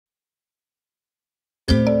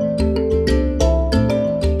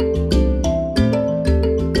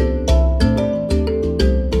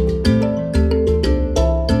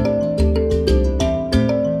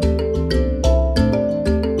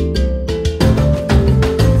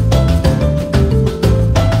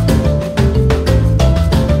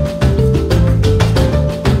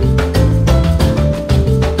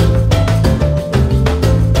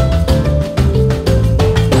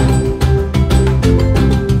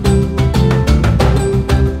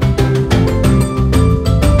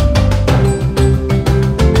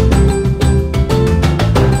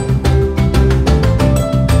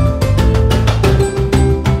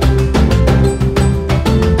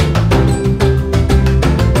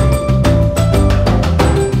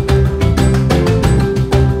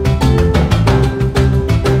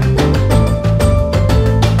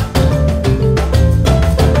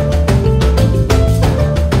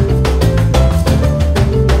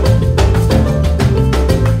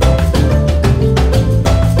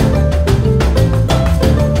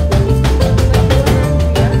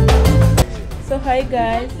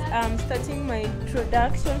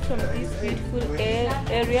introduction from this beautiful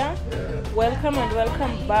area. Welcome and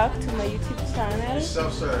welcome back to my YouTube channel.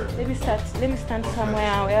 Let me stand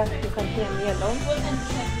somewhere where you can hear me alone.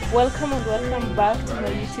 Welcome and welcome back to my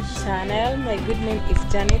YouTube channel. My good name is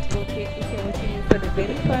Janet Boke. If you're watching me for the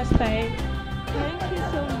very first time, thank you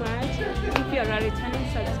so much. If you're a returning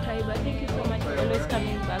subscriber, thank you so much for always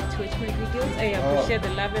coming back to watch my videos. I appreciate the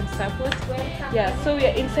love and support. Yeah, so we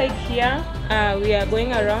are inside here. We are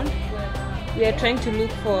going around. We are trying to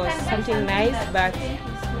look for something nice, but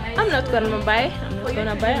I'm not gonna buy. I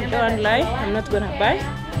don't lie. I'm not gonna buy,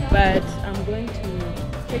 but I'm going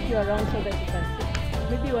to take you around so that you can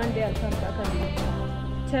see. Maybe one day I'll come back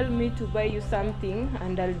and tell me to buy you something,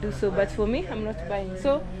 and I'll do so. But for me, I'm not buying.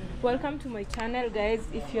 So welcome to my channel, guys.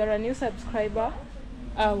 If you're a new subscriber,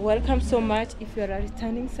 welcome so much. If you're a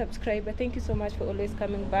returning subscriber, thank you so much for always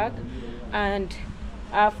coming back. And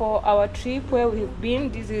for our trip where we've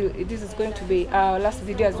been, this is going to be our last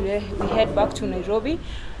video as we head back to Nairobi.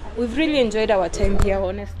 We've really enjoyed our time here,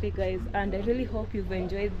 honestly, guys, and I really hope you've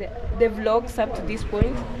enjoyed the vlogs up to this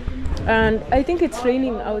point. And I think it's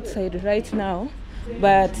raining outside right now,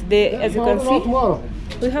 but as you can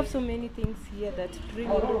see, we have so many things here that really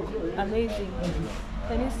look amazing.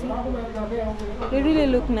 Can you see? They really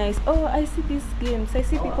look nice. Oh, I see these games. I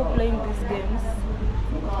see people playing these games.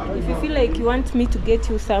 If you feel like you want me to get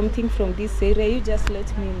you something from this area, you just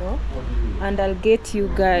let me know and I'll get you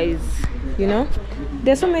guys. You know,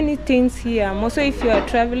 there's so many things here. Also, if you are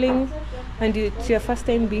traveling and it's your first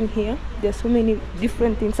time being here, there's so many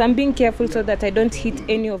different things. I'm being careful so that I don't hit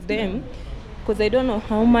any of them, because I don't know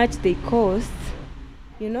how much they cost.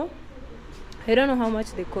 You know, I don't know how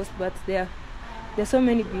much they cost, but there's so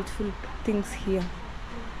many beautiful things here,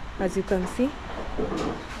 as you can see.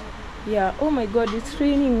 Yeah, oh my god, it's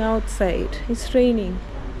raining outside. It's raining.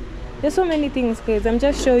 There's so many things, guys. I'm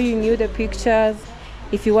just showing you the pictures.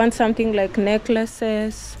 If you want something like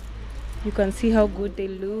necklaces, you can see how good they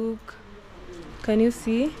look. Can you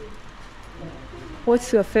see?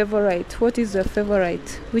 What's your favorite? What is your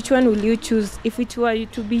favorite? Which one will you choose? If it were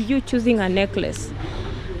to be you choosing a necklace,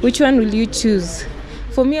 which one will you choose?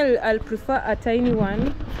 For me, I'll prefer a tiny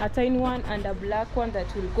one and a black one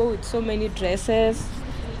that will go with so many dresses,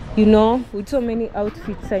 you know, with so many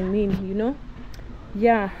outfits. I mean, you know,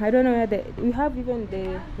 yeah. I don't know where we have even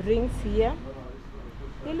the rings here.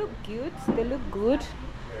 They look cute. They look good.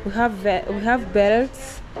 We have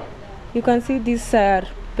belts. You can see these are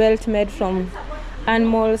belts made from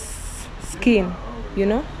animal's skin. You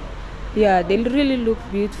know, yeah. They really look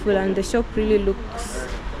beautiful, and the shop really looks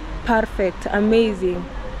perfect, amazing.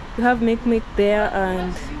 You have Make there,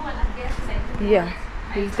 and yeah,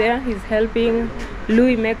 he's there. He's helping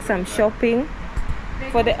Louis make some shopping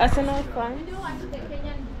for the Arsenal fans.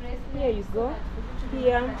 Here you go.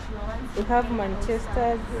 Here we have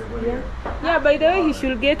Manchester. Yeah, by the way, he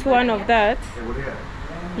should get one of that.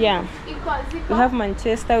 Yeah, we have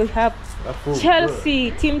Manchester. We have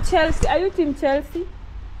Chelsea. Team Chelsea. Are you Team Chelsea?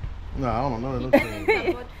 No, I don't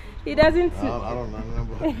know. He doesn't. I don't know.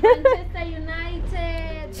 Manchester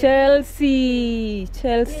United.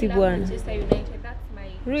 Chelsea one. Manchester United. That's my.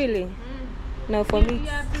 Really? No, for me. You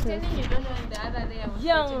are pretending you don't know. The other day I was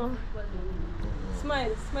Young.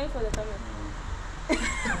 Smile for the camera.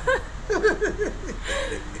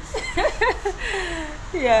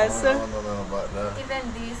 Yeah, so I don't know about that.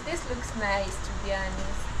 even this looks nice, to be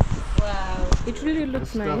honest. Wow. it really looks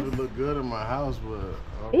This nice. stuff would look good in my house, but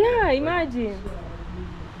Yeah, imagine.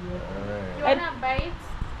 You wanna buy it?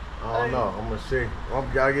 I don't know. I'm gonna see. I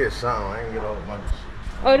gotta get something. I ain't get all my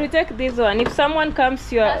shit. Or you take this one. If someone comes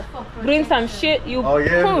to That's for bring some shit, you Oh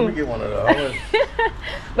yeah, let me get one of those.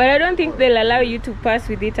 But I don't think they'll allow you to pass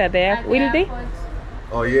with it at the At the will they? airport,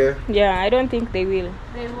 Oh yeah. Yeah, I don't think they will.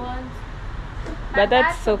 they won't. But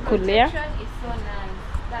that's that so cool, yeah? protection is so nice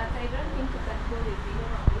that I don't think you can go with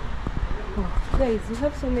Guys, you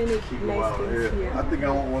have so many Keep them nice out things here. here. I think I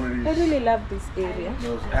want one of I these. really love this area.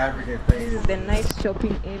 Those African This things. is the nice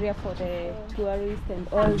shopping area for the tourists and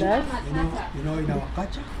all that. You know, in our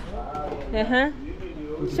culture,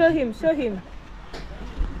 Show him.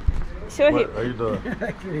 What are you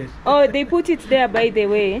doing? Oh, they put it there, by the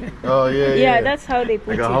way. Oh yeah. Yeah, that's how they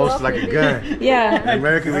put like a it. host, like a gun. In Yeah.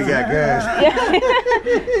 America, we got guns.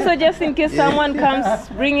 Yeah. So just in case someone comes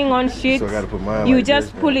bringing on shit, So I gotta put mine. you like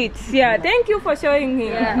just this, pull it. Yeah. Thank you for showing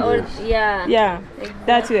him. yeah. Yeah.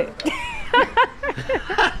 That way.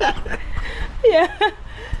 Yeah.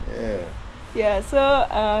 Yeah. Yeah.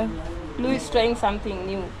 So Louis is trying something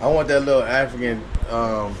new. I want that little African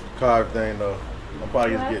carved thing though. I'll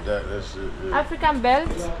probably just get that. That shit. Yeah. African belt.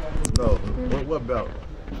 No. What belt?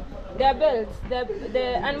 Their belts, the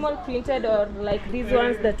animal printed, or like these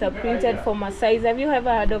ones that are printed for Maasai. Have you ever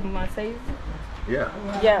heard of Maasai? Yeah.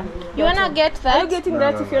 Yeah. You wanna get that? Are you getting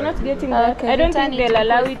that? If you're not getting that, Okay, I don't think they'll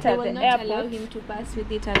allow it they at will the not airport. allow him to pass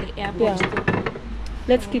with it at the airport. Yeah.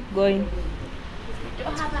 Let's keep going. You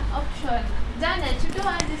don't have an option. Janet, you don't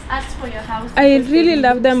want this ads for your house. I really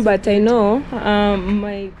love them, but I know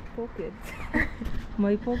my pockets.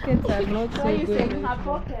 My pockets are not so good. Saying her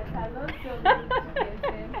pockets are not so good.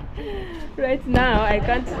 Right now, I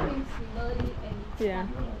can't. Yeah.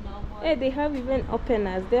 Hey, they have even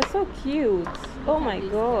openers. They're so cute. Oh my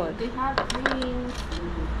god. They have rings.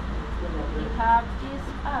 They have this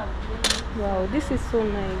up. Wow, this is so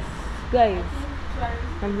nice. Guys,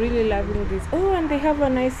 I'm really loving this. Oh, and they have a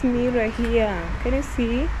nice mirror here. Can you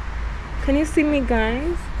see? Can you see me,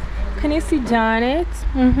 guys? Can you see Janet?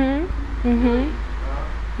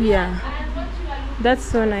 Yeah. That's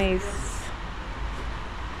so nice.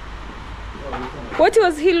 What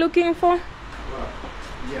was he looking for?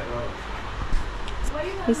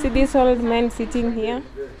 You see this old man sitting here?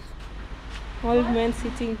 Old man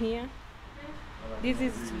sitting here. This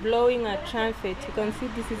is blowing a trumpet. You can see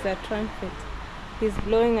this is a trumpet. He's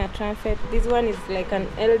blowing a trumpet. This one is like an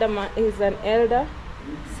elder man. He's an elder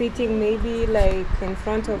sitting maybe like in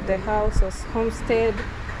front of the house or homestead,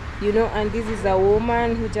 you know. And this is a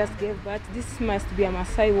woman who just gave birth. This must be a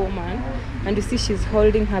Maasai woman, and you see she's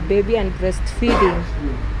holding her baby and breastfeeding.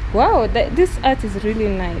 Wow, this art is really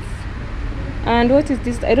nice. And what is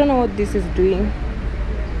this? I don't know what this is doing,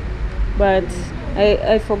 but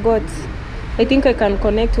I forgot. I think I can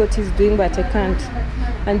connect what he's doing, but I can't.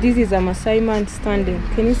 And this is a Maasai man standing.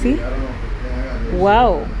 Can you see?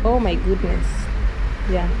 Wow. Oh my goodness.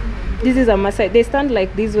 Yeah. This is a Maasai. They stand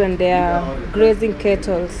like this when they are grazing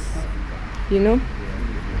kettles, you know,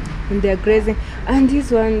 when they are grazing. And this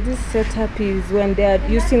setup is when they are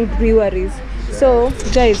using breweries. So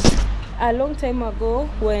guys, a long time ago,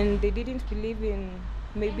 when they didn't believe in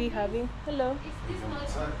maybe having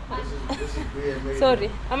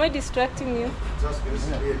sorry, am I distracting you?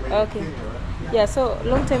 Okay. Yeah, so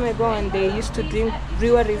long time ago, when they used to drink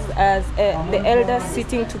breweries as the elders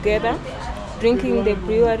sitting together drinking the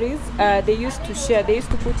breweries, they used to share. They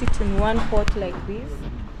used to put it in one pot like this.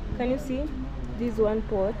 Can you see? This one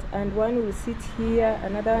pot, and one will sit here,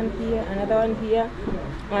 another one here, another one here,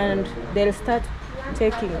 and they'll start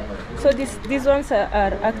taking. So these ones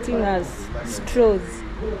are acting as straws,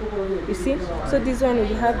 you see. So this one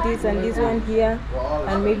will have this and this one here,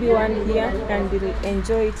 and maybe one here, and they'll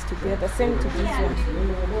enjoy it together. Same to this one.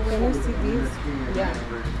 Can you see this? Yeah.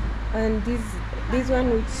 And this one,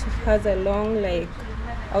 which has a long like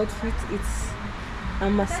outfit, it's a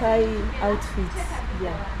Maasai outfit.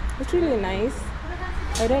 Yeah, it's really nice.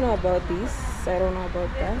 I don't know about this, I don't know about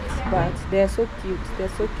that, but they're so cute. They're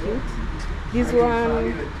so cute. This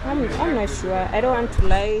one, I'm not sure. I don't want to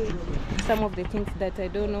lie some of the things that I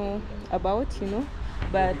don't know about, you know.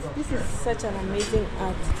 But this is such an amazing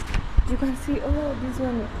art. You can see, oh,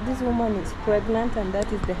 this woman is pregnant, and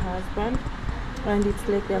that is the husband, and it's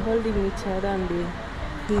like they're holding each other, and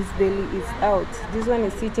his belly is out. This one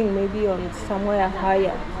is sitting maybe on somewhere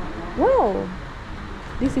higher. Wow,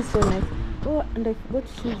 this is so nice. Oh, and I forgot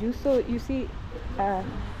to show you. So you see,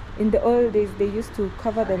 in the old days, they used to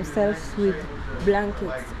cover themselves with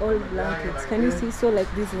blankets, old blankets. Can you see? So like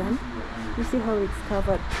this one, you see how it's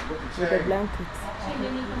covered with the blankets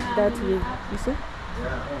that way, you see?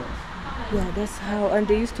 Yeah, that's how. And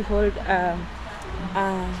they used to hold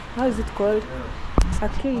how is it called, a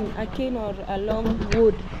cane or a long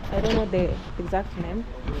wood, I don't know the exact name,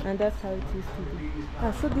 and that's how it used to be.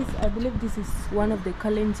 So this, I believe this is one of the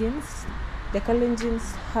Kalenjins. The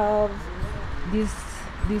Kalenjins have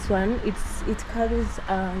this one. It carries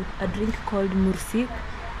a drink called mursik.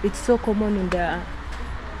 It's so common in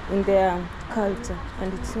their culture,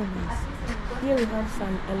 and it's so nice. Here we have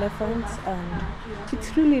some elephants, and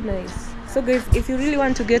it's really nice. So guys, if you really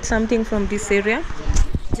want to get something from this area,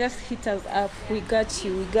 just hit us up. We got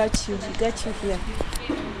you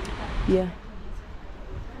here.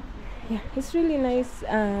 Yeah, it's really nice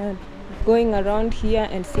going around here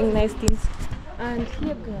and seeing nice things. And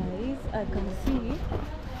here, guys, I can see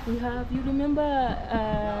we have, you remember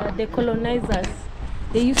the colonizers,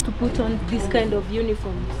 they used to put on this kind of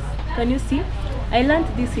uniforms. Can you see? I learned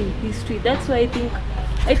this in history. That's why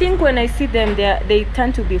I think when I see them, they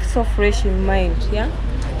tend to be so fresh in mind. Yeah,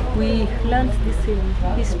 we learned this in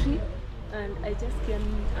history, and I just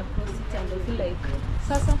came across it, and I feel like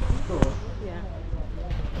Sasa. Yeah.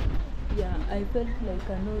 yeah, I felt like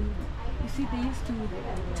annoyed. You see, they used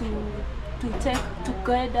to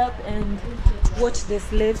guide up and watch the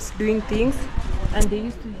slaves doing things, and they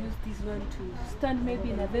used to use this one to stand maybe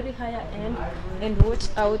in a very higher end and watch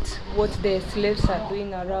out what the slaves are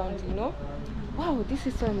doing around, you know. Wow, this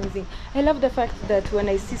is so amazing. I love the fact that when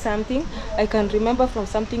I see something, I can remember from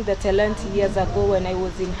something that I learned years ago when I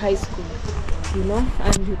was in high school, you know.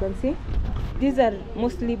 And you can see these are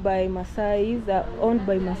mostly by Maasais, are owned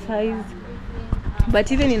by Maasais.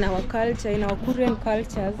 But even in our culture, in our Korean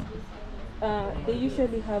cultures, they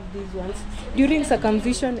usually have these ones. During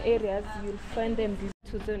circumcision areas, you'll find them these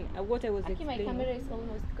children. What I was Okay, my explaining. camera is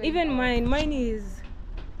almost going Even off. mine is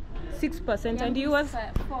 6%, and yours.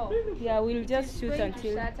 4. Yeah, we'll just shoot Going to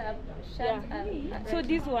until. shut up. So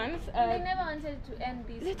these ones. I never wanted to end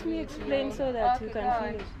this. Let me video. explain so that you Okay, can go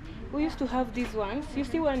on. finish. We used to have these ones. You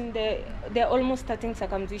see, when they're almost starting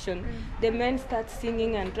circumcision, the men start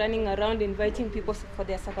singing and running around inviting people for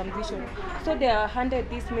their circumcision. So they are handed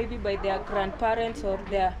this maybe by their grandparents or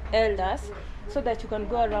their elders, so that you can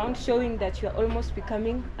go around showing that you are almost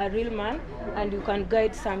becoming a real man and you can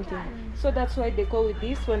guide something. So that's why they go with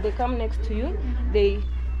this. When they come next to you, they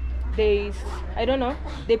I don't know,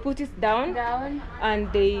 they put it down. And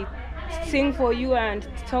they sing for you and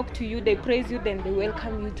talk to you, they praise you, then they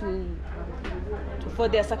welcome you to for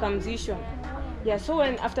their circumcision. Yeah, so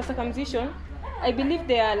when after circumcision, I believe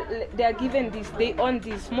they are given this, they own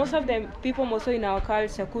this. Most of the people also in our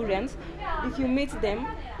culture, Koreans, if you meet them,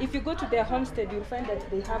 if you go to their homestead, you'll find that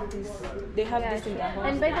they have this in their homestead.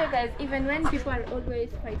 And by the way, guys, even when people are always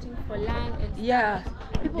fighting for land and yeah,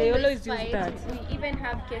 people they always fight. use that. We even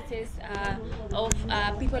have cases of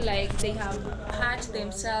people like they have hurt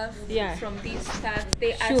themselves from these stuff.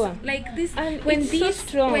 They are like this. And when it's these, so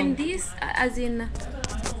strong. when these, as in.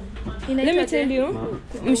 Let me tell you,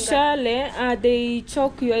 mshale, they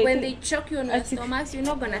choke you. When they choke you on your stomach, you're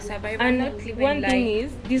not gonna survive. And not living one life. thing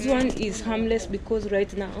is, this one is harmless because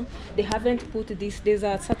right now they haven't put this. There's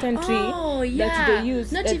a certain tree that they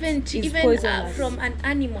use. Not that even is poisonous. from an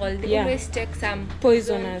animal. They always take some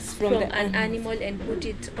poisonous from the an animal and put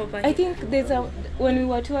it over. I think there's a when we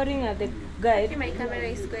were touring at the guide. My camera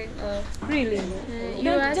is going off. Really?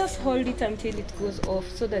 Don't just hold it until it goes off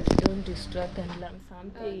so that you don't distract and learn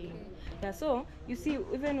something. Okay. Yeah, so you see,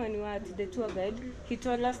 even when we were at the tour guide, he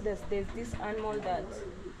told us that there's this animal that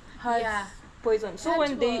has poison. So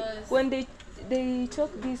when they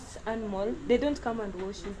choke this animal, they don't come and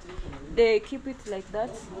wash it. They keep it like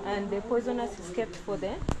that, and the poisonous is kept for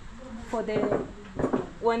the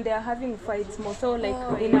when they are having fights more. So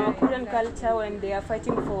like in our Korean culture, when they are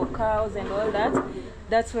fighting for cows and all that,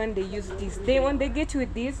 that's when they use this. When they get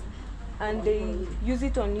with this and they use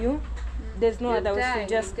it on you, there's no other way to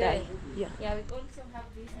just die. Yeah, we also have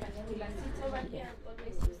these particular seats over here. We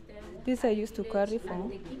always use them. This I used to carry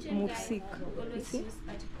from Mursik. You see?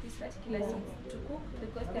 These particular seats to cook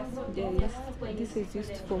because they're so this is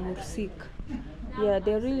used for Mursik. Yeah,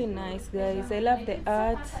 they're really nice, guys. I love the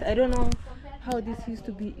art. I don't know how this used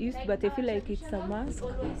to be used, but I feel like it's a mask,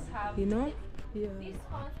 you know? Yeah.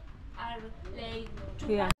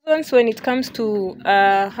 Yeah. Once when it comes to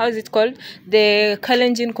how is it called, the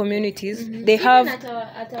Kalenjin communities, they have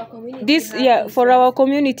at our community, this. Yeah, for our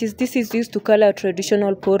communities, this is used to color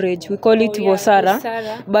traditional porridge. We call it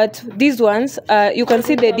bosara, but these ones, you can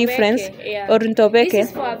see the difference. Or this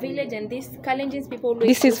is for our village, and these Kalenjin people.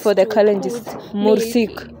 This is for the Kalenjins,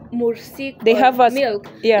 Mursik. They have milk.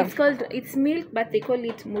 Yeah, it's milk, but they call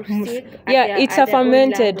it mursik. Yeah, it's a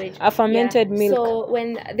fermented milk. So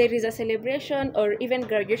when there is a celebration or even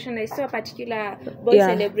graduation, I saw a particular boy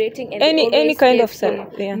celebrating, and any kind of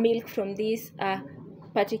milk from this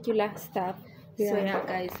particular stuff. Yeah. So yeah,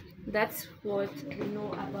 guys, that's what we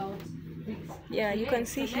know about this. Yeah, you can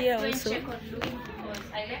see here also.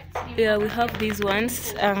 Yeah, we have these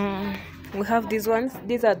ones.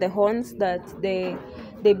 These are the horns that they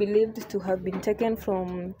believed to have been taken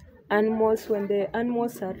from animals. When the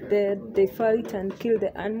animals are dead, they fight and kill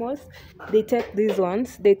the animals. They take these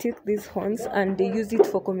horns and they use it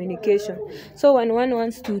for communication. So when one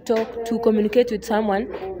wants to communicate with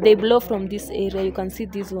someone, they blow from this area. You can see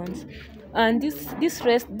these ones. And you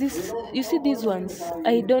see these ones.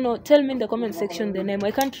 I don't know. Tell me in the comment section the name.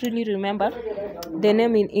 I can't really remember the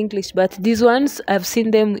name in English, but these ones, I've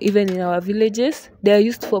seen them even in our villages. They are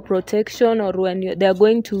used for protection, or when they are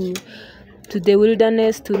going to the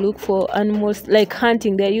wilderness to look for animals, like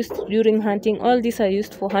hunting. They are used during hunting. All these are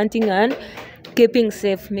used for hunting and keeping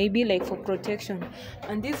safe, maybe like for protection.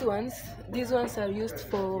 And these ones are used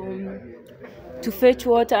for to fetch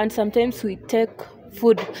water, and sometimes we take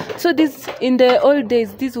food. So this, in the old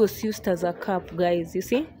days, this was used as a cup, guys. You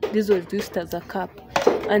see, this was used as a cup,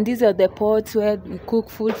 and these are the pots where we cook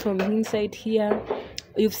food from inside here.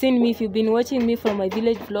 You've seen me, if you've been watching me from my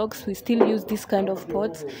village vlogs, we still use this kind of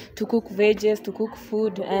pots to cook veggies, to cook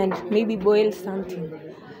food, and maybe boil something.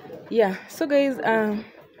 Yeah, so guys,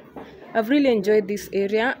 I've really enjoyed this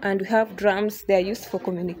area, and we have drums. They are used for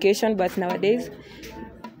communication, but nowadays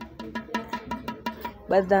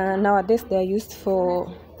they are used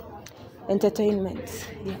for entertainment.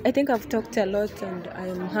 Yeah, I think I've talked a lot and I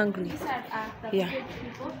am hungry. Yeah.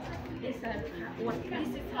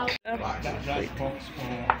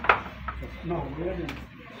 No, really.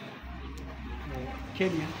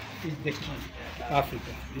 Kenya is the key.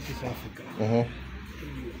 Africa. This is Africa.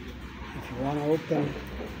 If you want to open,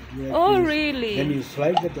 Really? Then you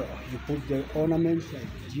slide the door. You put the ornaments like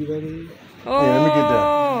jewelry. Oh, yeah, let me get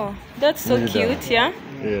that. That's so cute, yeah?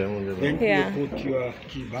 Yeah, I'm gonna get that. Then you put your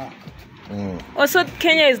key back. Oh, so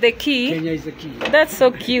Kenya is the key? Kenya is the key. That's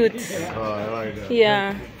so cute. Oh, I like that.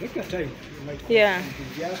 Yeah. Take your time. Yeah.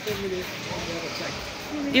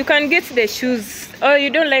 You can get the shoes. Oh, you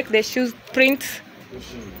don't like the shoes print?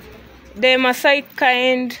 The Maasai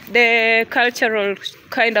kind, the cultural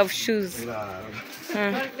kind of shoes.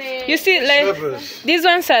 You see, like, these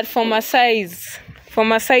ones are for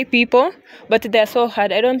Maasai people, but they're so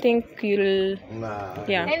hard. I don't think you'll.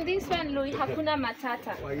 Yeah. And this one, Louis, Hakuna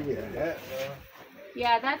Matata.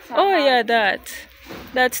 Yeah, that's. Oh yeah,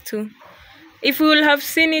 that too. If we will have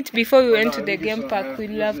seen it before we went to the game park, we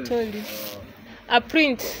will have told you. A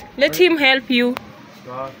print. Let him help you.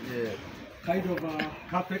 Kind of a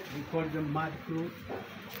carpet, we call them mud clothes.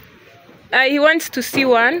 He wants to see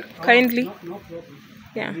one, kindly. No problem.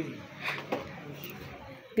 Yeah.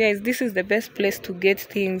 Guys, this is the best place to get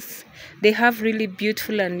things. They have really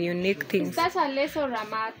beautiful and unique things. Is that a lace or a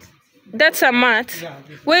mat? That's a mat.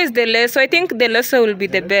 Where is the lace? I think the lace will be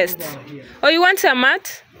the best. Oh, you want a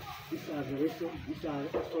mat?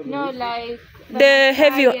 No, like the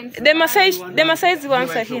heavy, the massage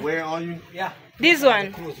ones are here. Where are you? Yeah. This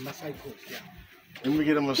one. Let me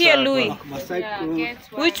get a massage. Here, Louis.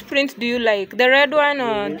 Which print do you like? The red one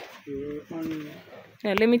or?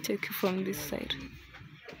 Yeah, let me take you from this side.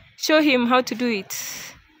 Show him how to do it.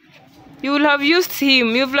 You will have used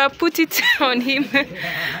him. You will have put it on him.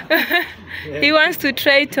 He wants to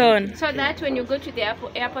try it on. So that when you go to the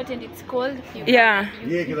airport and it's cold, you yeah.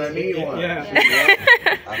 Yeah, because I need one. Yeah.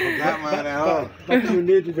 I forgot mine at home. But you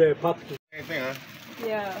need the pop. Same thing, huh?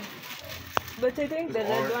 Yeah. But I think the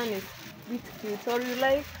red one is a bit cute. Or you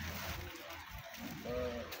like?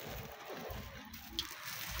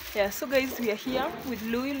 Yeah, so guys, we are here with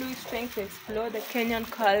Louis. Louis is trying to explore the Kenyan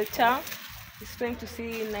culture. He's trying to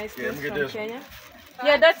see nice things from Kenya.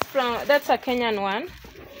 Yeah, that's a Kenyan one.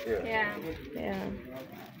 Yeah.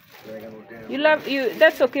 Yeah.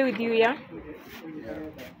 That's okay with you, yeah?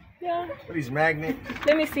 Yeah. What these magnets?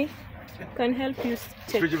 Let me see. Can help you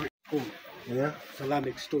check. Yeah.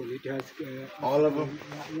 Islamic stone. It has all of them.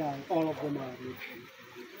 Yeah, all of them are.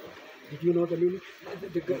 Did you know the meaning?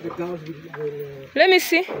 The girls will let me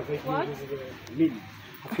see. What?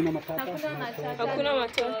 Hakuna Matata. Hakuna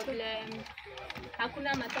Matata.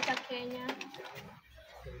 Hakuna Matata Kenya.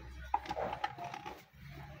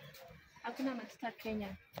 Hakuna Matata Kenya.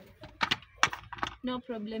 No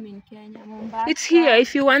problem in Kenya. Mombasa. It's here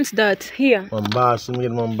if you want that. Here. Mombasa. Let me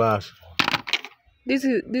get Mombasa. This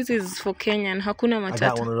is for Kenyan. Hakuna Matata. I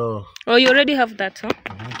got one of those. Oh, you already have that, huh?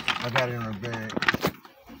 I got it in a bag.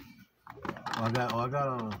 I got let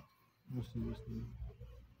me see what's the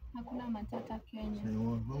Hakuna Matata Kenya.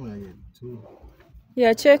 I'm gonna get two.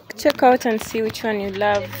 Yeah, check out and see which one you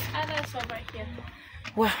love. Others over here.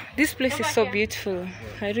 Wow, this place is so beautiful.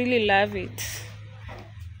 I really love it.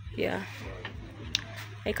 Yeah.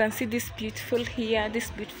 I can see this beautiful here,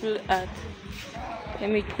 this beautiful earth.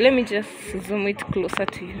 Let me just zoom it closer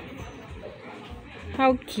to you.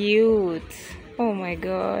 How cute. Oh my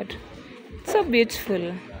god. It's so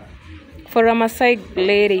beautiful. For a Maasai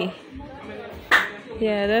lady.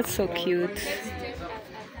 Yeah, that's so cute.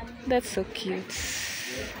 That's so cute.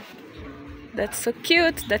 That's so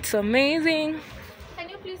cute. That's amazing. Can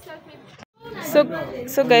you please help me?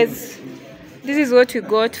 So guys, this is what we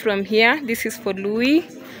got from here. This is for Louis.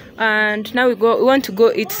 And now we want to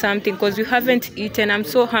go eat something because we haven't eaten. I'm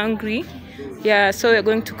so hungry. Yeah, so we're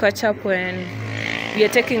going to catch up when we are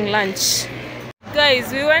taking lunch.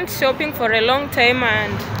 Guys, we went shopping for a long time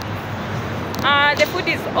and the food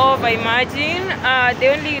is over, imagine. They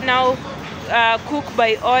only now cook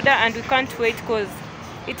by order and we can't wait because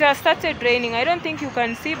it has started raining. I don't think you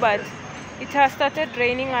can see, but it has started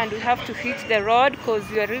raining and we have to hit the road because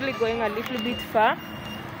we are really going a little bit far.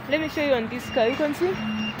 Let me show you on this car. You can see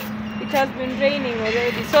it has been raining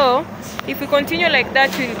already, so if we continue like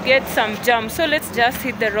that we'll get some jam. So let's just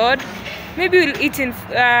hit the road. Maybe we'll eat in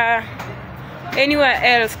anywhere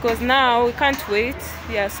else because now we can't wait.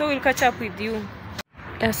 Yeah, so we'll catch up with you.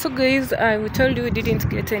 Yeah, so guys, we told you we didn't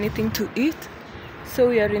get anything to eat, so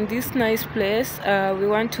we are in this nice place. We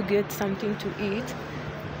want to get something to eat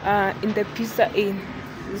in the Pizza Inn.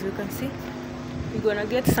 As you can see, we're gonna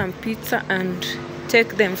get some pizza and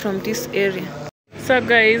take them from this area. So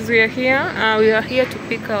guys, we are here to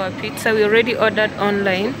pick our pizza. We already ordered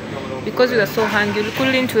online because we were so hungry. We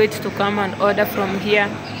couldn't wait to come and order from here.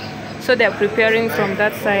 So they are preparing from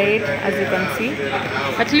that side, as you can see.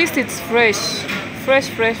 At least it's fresh from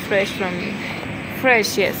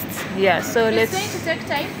fresh. Yes, yeah. So it's going to take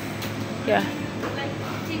time. Yeah,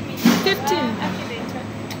 15.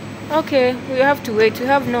 Okay, we have to wait. We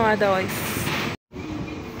have no otherwise.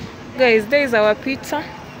 Guys, there is our pizza.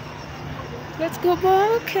 Let's go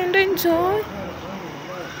back and enjoy.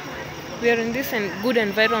 We are in this good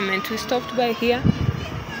environment. We stopped by here.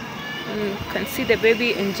 You can see the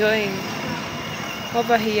baby enjoying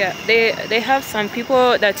over here. They have some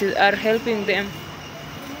people that are helping them.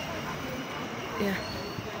 Yeah,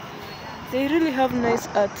 they really have nice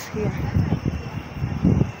art here.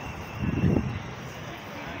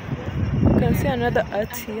 You can see another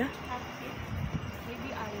art here.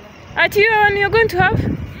 At you, when you're going to have?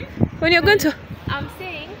 When you're going to? I'm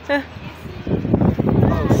saying.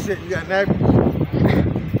 Oh shit, you got napkins.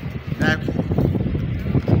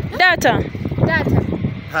 Data.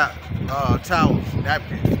 Towels,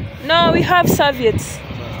 napkins. No, we have serviettes.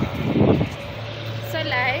 So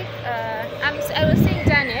like, I was saying,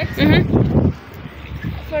 Janet.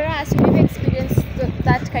 For us, we've experienced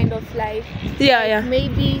that kind of life. Yeah, yeah.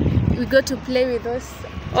 Maybe we go to play with those.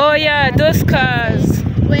 Oh yeah, those cars.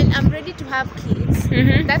 When I'm ready to have kids,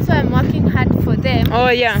 that's why I'm working hard for them. Oh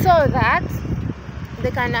yeah. So that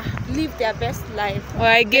they can live their best life. Oh,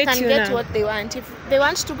 I get they you can get now. what they want. If they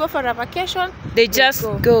want to go for a vacation, they just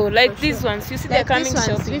go. Like these sure. ones. You see, like they're coming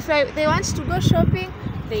shopping. If they want to go shopping,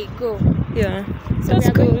 they go. Yeah. So we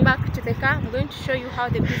are going back to the car. I'm going to show you how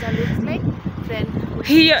the pizza looks like. Then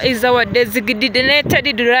here is our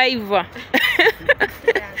designated driver.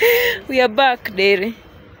 We are back there.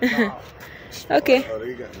 Okay.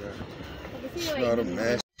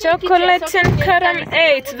 Chocolate and caramel.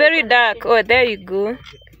 Hey, it's very dark. Oh, there you go.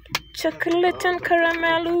 Chocolate and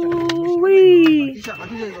caramel. Ooh-wee.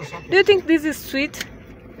 Do you think this is sweet?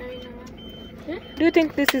 Do you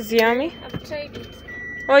think this is yummy? I've tried it.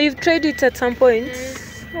 Oh, you've tried it at some point?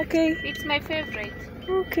 Okay. It's my favorite.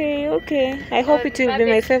 Okay. I hope it will be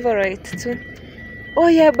my favorite too. Oh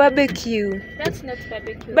yeah, barbecue. That's not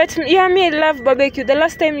barbecue. But yeah, me, I love barbecue. The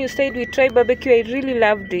last time you said we tried barbecue, I really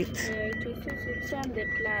loved it. Yeah, it was so on the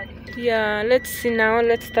blood. Yeah, let's see now.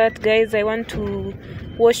 Let's start, guys. I want to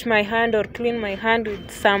wash my hand or clean my hand with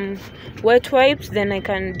some wet wipes, then I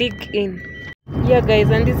can dig in. Yeah, guys,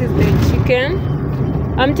 and this is the chicken.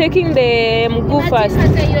 I'm taking the mguu first.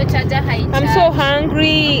 I'm so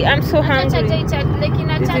hungry.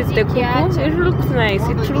 This is the kuku. It looks nice.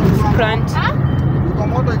 It looks crunchy.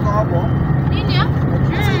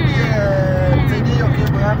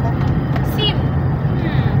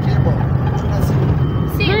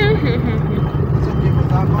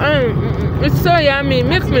 It's so yummy.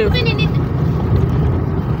 Milk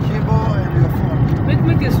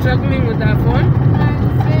is struggling with that phone.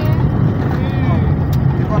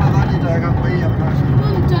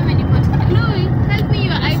 Louis, help me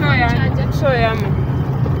your iPhone charger. So yummy.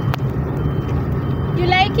 You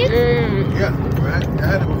like it? Yeah, right. I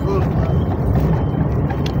had it before.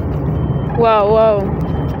 Wow.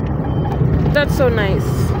 That's so nice.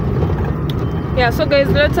 Yeah, so guys,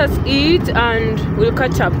 let us eat and we'll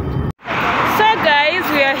catch up. So guys,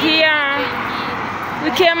 we are here.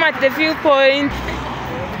 We came at the viewpoint.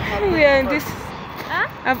 We are in this.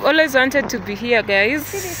 I've always wanted to be here, guys.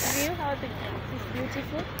 See this view, how it's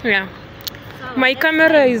beautiful. Yeah. My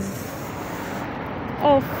camera is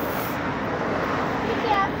off. Be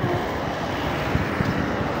careful.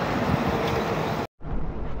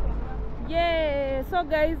 Yeah, so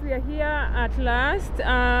guys, we are here at last.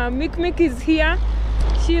 Mick is here.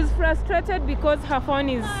 She's frustrated because her phone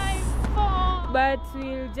is... But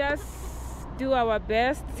we'll just do our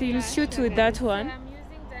best. We'll shoot with that one. I'm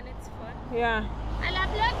using Janet's phone. Yeah. I'll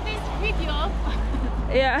upload this video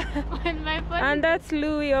Yeah. on my phone. And that's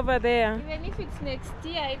Louis over there. Even if it's next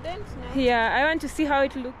year, I don't know. Yeah, I want to see how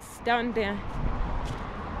it looks down there.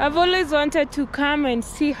 I've always wanted to come and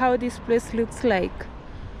see how this place looks like.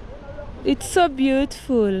 It's so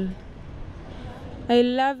beautiful. I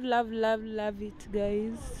love it,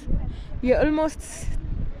 guys. We are almost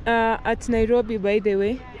at Nairobi, by the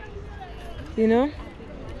way. You know,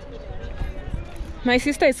 my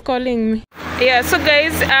sister is calling me. Yeah, so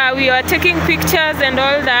guys, we are taking pictures and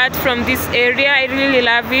all that from this area. I really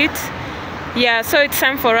love it. Yeah, so it's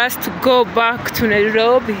time for us to go back to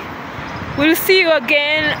Nairobi. We'll see you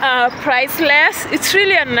again. Priceless. It's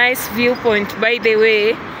really a nice viewpoint, by the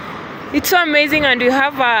way. It's so amazing, and you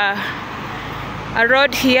have a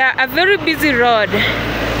road here, a very busy road.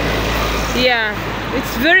 Yeah,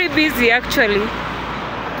 it's very busy actually.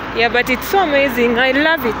 Yeah, but it's so amazing. I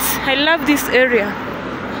love it. I love this area.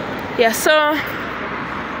 Yeah, so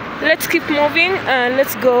let's keep moving and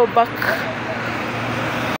let's go back.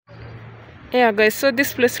 Yeah guys, so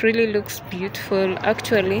this place really looks beautiful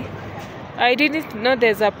actually. I didn't know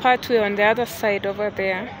there's a pathway on the other side over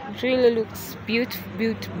there. It really looks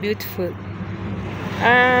beautiful.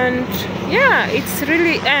 And yeah, it's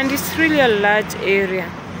really a large area.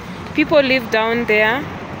 People live down there,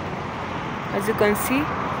 as you can see.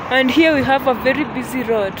 And here we have a very busy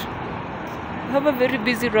road. We have a very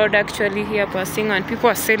busy road actually here passing, and people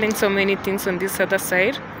are selling so many things on this other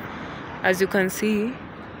side, as you can see.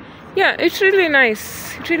 Yeah, it's really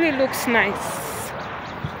nice. It really looks nice.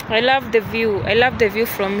 I love the view. I love the view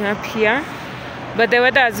from up here. But the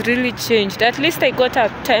weather has really changed. At least I got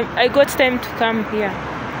time to come here.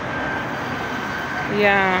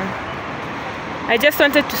 Yeah. I just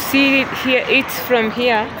wanted to see it from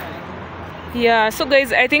here. Yeah, so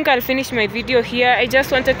guys, I think I'll finish my video here. I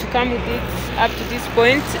just wanted to come with it up to this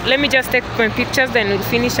point. Let me just take my pictures, then we'll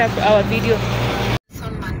finish up our video.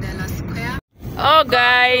 Oh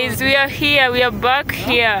guys, we are here. We are back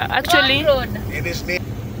here. Actually,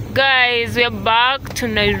 guys, we are back to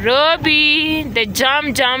Nairobi. The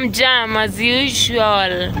jam as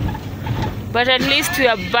usual, but at least we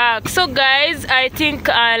are back. So guys, I think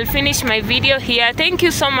I'll finish my video here. Thank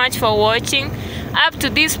you so much for watching up to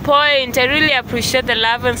this point. I really appreciate the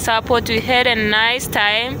love and support. We had a nice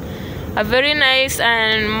time, a very nice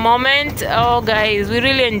moment. Oh guys, we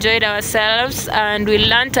really enjoyed ourselves and we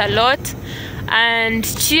learned a lot. And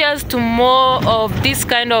cheers to more of this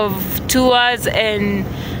kind of tours and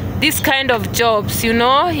this kind of jobs, you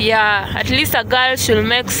know. Yeah, at least a girl should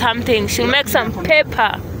make something. She'll make some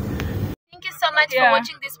paper. Thank you so much for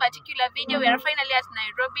watching this particular video. We are finally at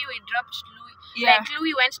Nairobi. We dropped Louis. Yeah. Like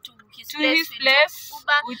Louis went to his place.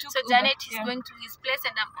 We took Uber. So Janet is going to his place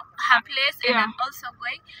and her place, and I'm also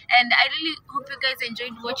going. And I really hope you guys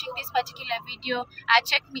enjoyed watching this particular video.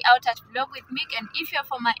 Check me out at Vlog with Mick, and if you're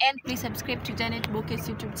from my end, please subscribe to Janet Boke's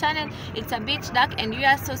YouTube channel. It's a bit dark, and we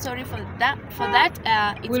are so sorry for that.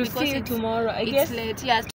 It's we'll because see you tomorrow. I guess late.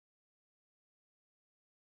 Yeah.